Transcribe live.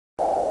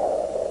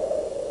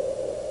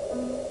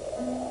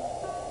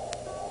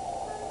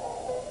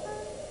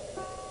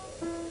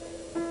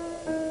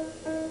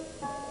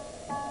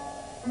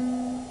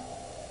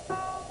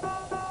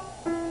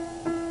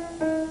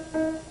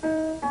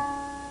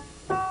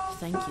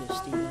Thank you,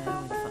 Steven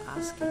Erwin, for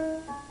asking.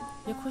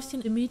 Your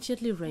question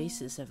immediately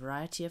raises a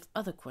variety of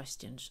other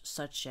questions,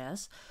 such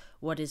as,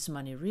 what is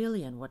money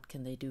really and what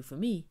can they do for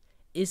me?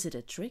 Is it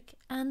a trick?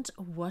 And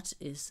what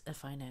is a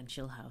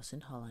financial house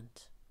in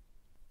Holland?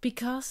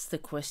 Because the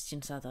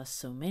questions are thus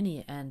so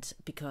many, and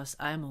because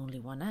I'm only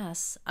one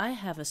ass, I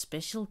have a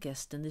special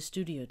guest in the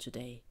studio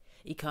today,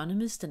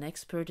 economist and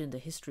expert in the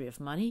history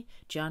of money,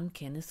 John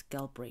Kenneth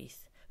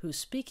Galbraith, who's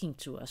speaking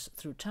to us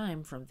through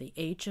time from the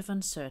age of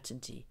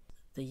uncertainty,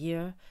 the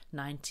year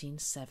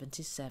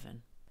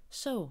 1977.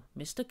 So,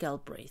 Mr.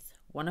 Galbraith,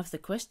 one of the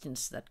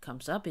questions that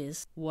comes up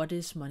is, what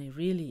is money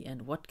really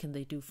and what can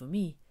they do for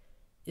me?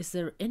 Is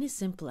there any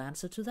simple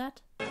answer to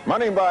that?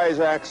 Money buys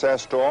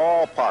access to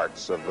all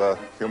parts of the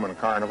human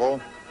carnival,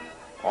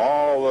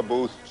 all the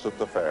booths at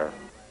the fair.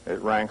 It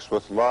ranks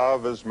with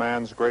love as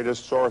man's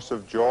greatest source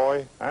of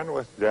joy and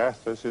with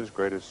death as his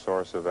greatest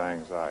source of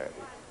anxiety.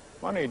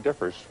 Money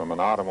differs from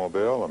an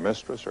automobile, a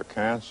mistress, or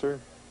cancer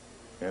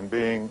in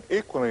being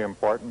equally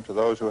important to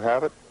those who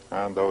have it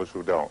and those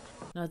who don't.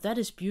 Now that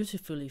is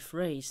beautifully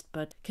phrased,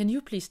 but can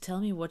you please tell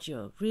me what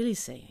you're really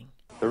saying?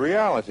 The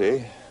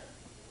reality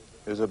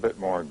is a bit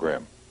more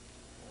grim.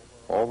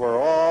 Over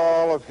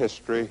all of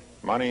history,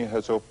 money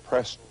has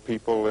oppressed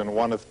people in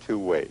one of two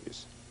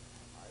ways.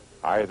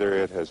 Either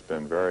it has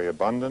been very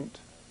abundant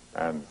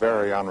and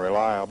very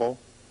unreliable,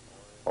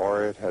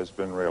 or it has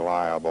been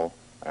reliable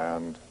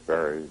and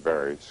very,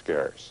 very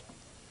scarce.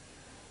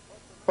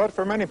 But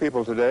for many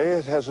people today,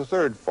 it has a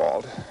third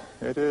fault.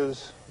 It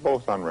is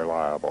both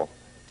unreliable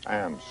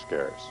and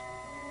scarce.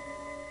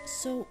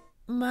 So,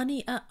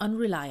 money are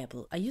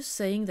unreliable. Are you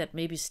saying that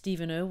maybe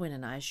Steven Erwin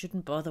and I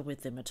shouldn't bother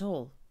with them at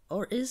all?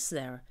 Or is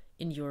there,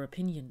 in your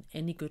opinion,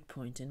 any good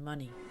point in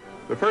money?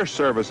 The first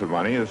service of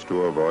money is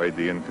to avoid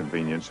the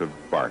inconvenience of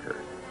barter,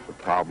 the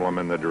problem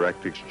in the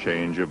direct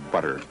exchange of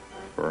butter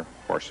for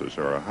horses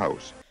or a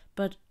house.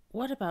 But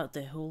what about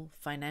the whole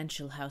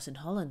financial house in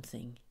Holland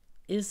thing?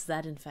 Is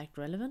that in fact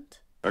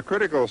relevant? A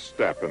critical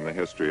step in the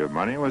history of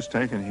money was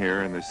taken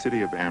here in the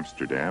city of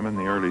Amsterdam in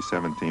the early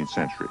 17th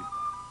century.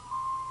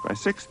 By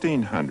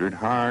 1600,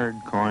 hard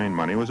coin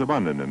money was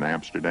abundant in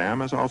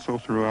Amsterdam as also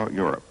throughout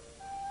Europe.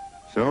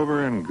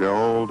 Silver and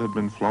gold had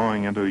been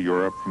flowing into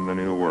Europe from the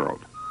New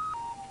World.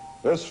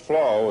 This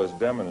flow is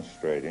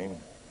demonstrating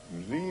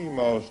the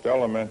most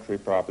elementary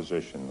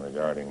proposition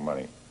regarding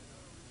money.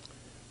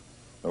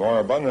 The more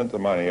abundant the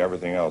money,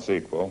 everything else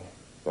equal,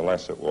 the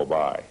less it will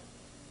buy.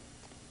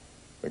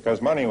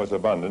 Because money was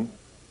abundant,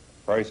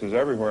 prices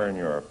everywhere in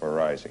Europe were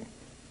rising.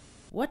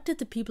 What did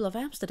the people of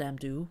Amsterdam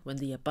do when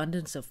the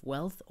abundance of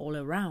wealth all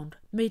around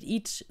made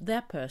each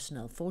their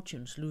personal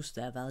fortunes lose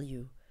their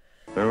value?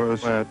 There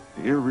was that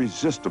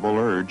irresistible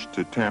urge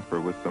to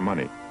tamper with the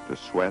money, to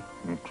sweat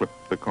and clip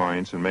the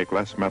coins and make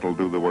less metal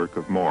do the work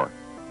of more.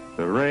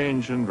 The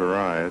range and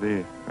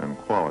variety and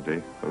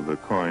quality of the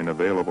coin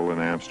available in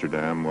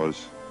Amsterdam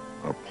was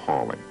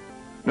appalling.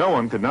 No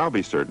one could now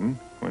be certain,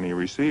 when he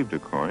received a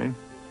coin,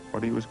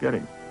 what he was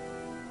getting.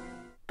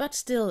 But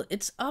still,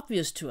 it's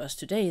obvious to us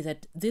today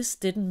that this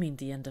didn't mean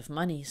the end of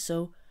money,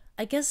 so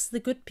I guess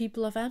the good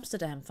people of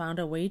Amsterdam found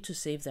a way to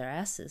save their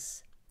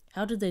asses.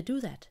 How did they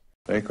do that?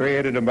 They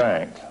created a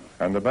bank,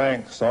 and the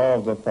bank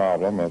solved the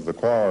problem of the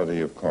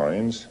quality of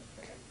coins.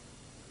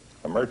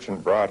 A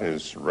merchant brought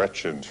his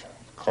wretched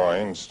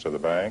coins to the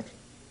bank.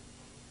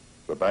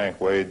 The bank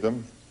weighed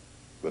them.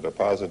 The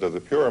deposit of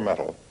the pure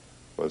metal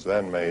was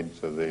then made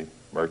to the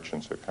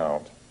merchant's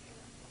account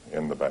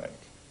in the bank.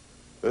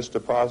 This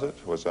deposit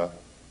was a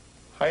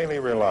highly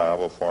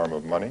reliable form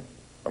of money.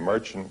 A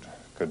merchant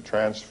could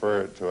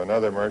transfer it to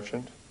another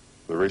merchant.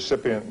 The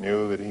recipient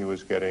knew that he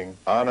was getting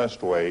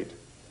honest weight,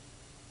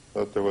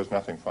 that there was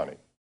nothing funny.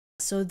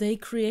 So they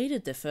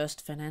created the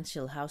first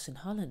financial house in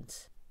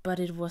Holland. But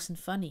it wasn't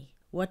funny.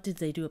 What did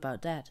they do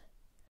about that?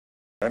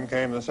 Then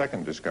came the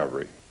second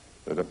discovery.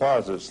 The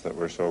deposits that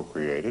were so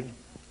created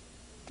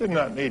did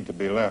not need to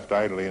be left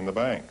idly in the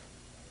bank.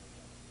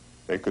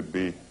 They could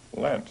be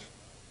lent.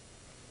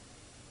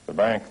 The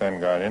bank then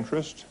got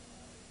interest,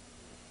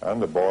 and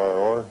the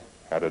borrower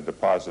had a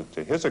deposit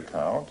to his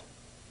account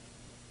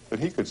that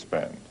he could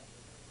spend.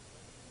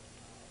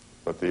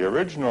 But the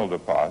original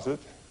deposit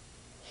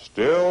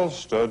still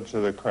stood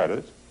to the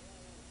credit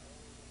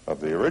of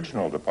the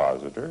original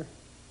depositor,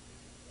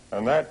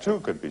 and that too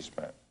could be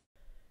spent.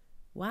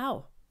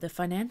 Wow, the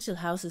financial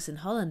houses in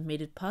Holland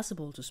made it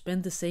possible to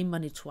spend the same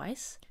money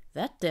twice?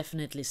 That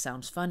definitely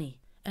sounds funny,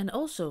 and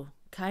also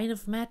kind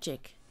of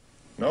magic.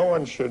 No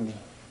one should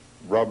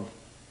rub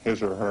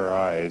his or her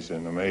eyes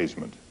in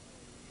amazement.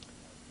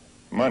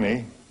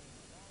 Money,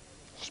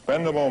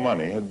 spendable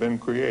money, had been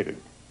created.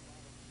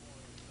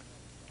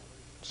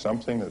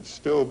 Something that's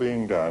still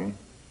being done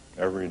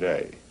every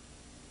day.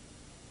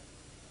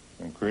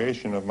 And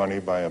creation of money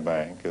by a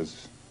bank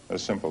is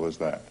as simple as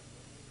that.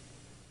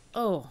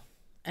 Oh,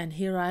 and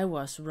here I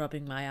was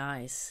rubbing my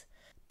eyes.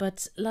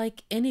 But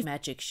like any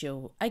magic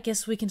show, I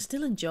guess we can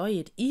still enjoy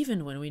it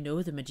even when we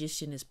know the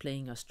magician is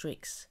playing us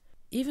tricks.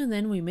 Even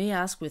then we may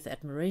ask with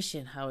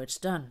admiration how it's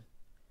done.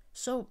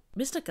 So,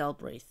 Mr.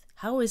 Galbraith,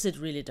 how is it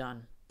really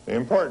done? The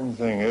important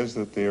thing is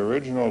that the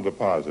original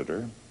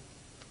depositor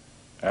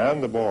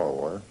and the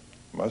borrower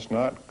must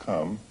not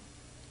come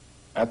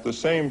at the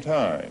same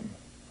time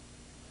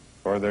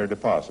for their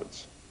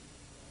deposits,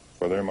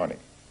 for their money.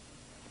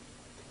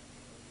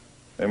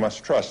 They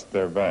must trust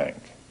their bank.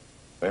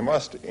 They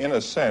must, in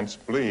a sense,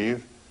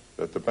 believe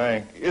that the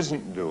bank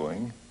isn't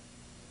doing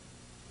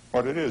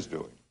what it is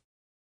doing.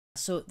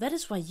 So that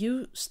is why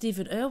you,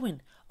 Steven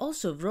Erwin,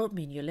 also wrote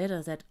me in your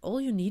letter that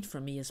all you need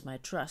from me is my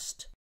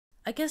trust.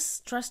 I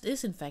guess trust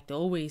is in fact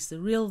always the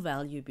real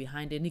value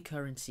behind any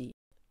currency.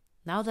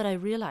 Now that I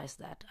realize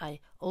that, I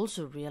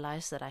also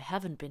realize that I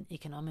haven't been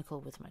economical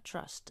with my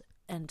trust,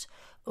 and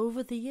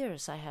over the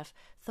years I have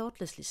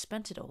thoughtlessly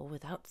spent it all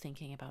without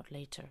thinking about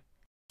later.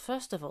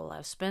 First of all,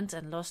 I've spent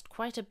and lost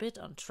quite a bit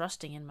on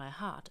trusting in my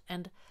heart,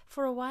 and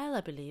for a while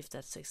I believed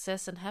that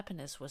success and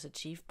happiness was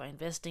achieved by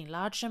investing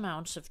large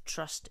amounts of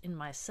trust in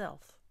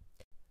myself.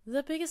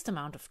 The biggest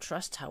amount of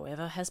trust,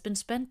 however, has been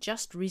spent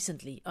just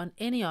recently on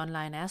any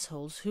online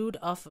assholes who'd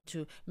offer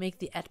to make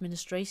the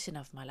administration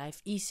of my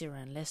life easier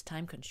and less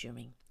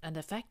time-consuming. And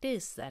the fact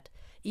is that,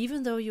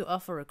 even though you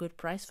offer a good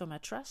price for my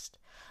trust,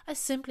 I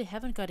simply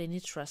haven't got any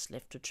trust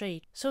left to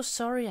trade, so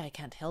sorry I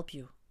can't help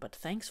you, but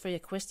thanks for your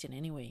question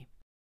anyway.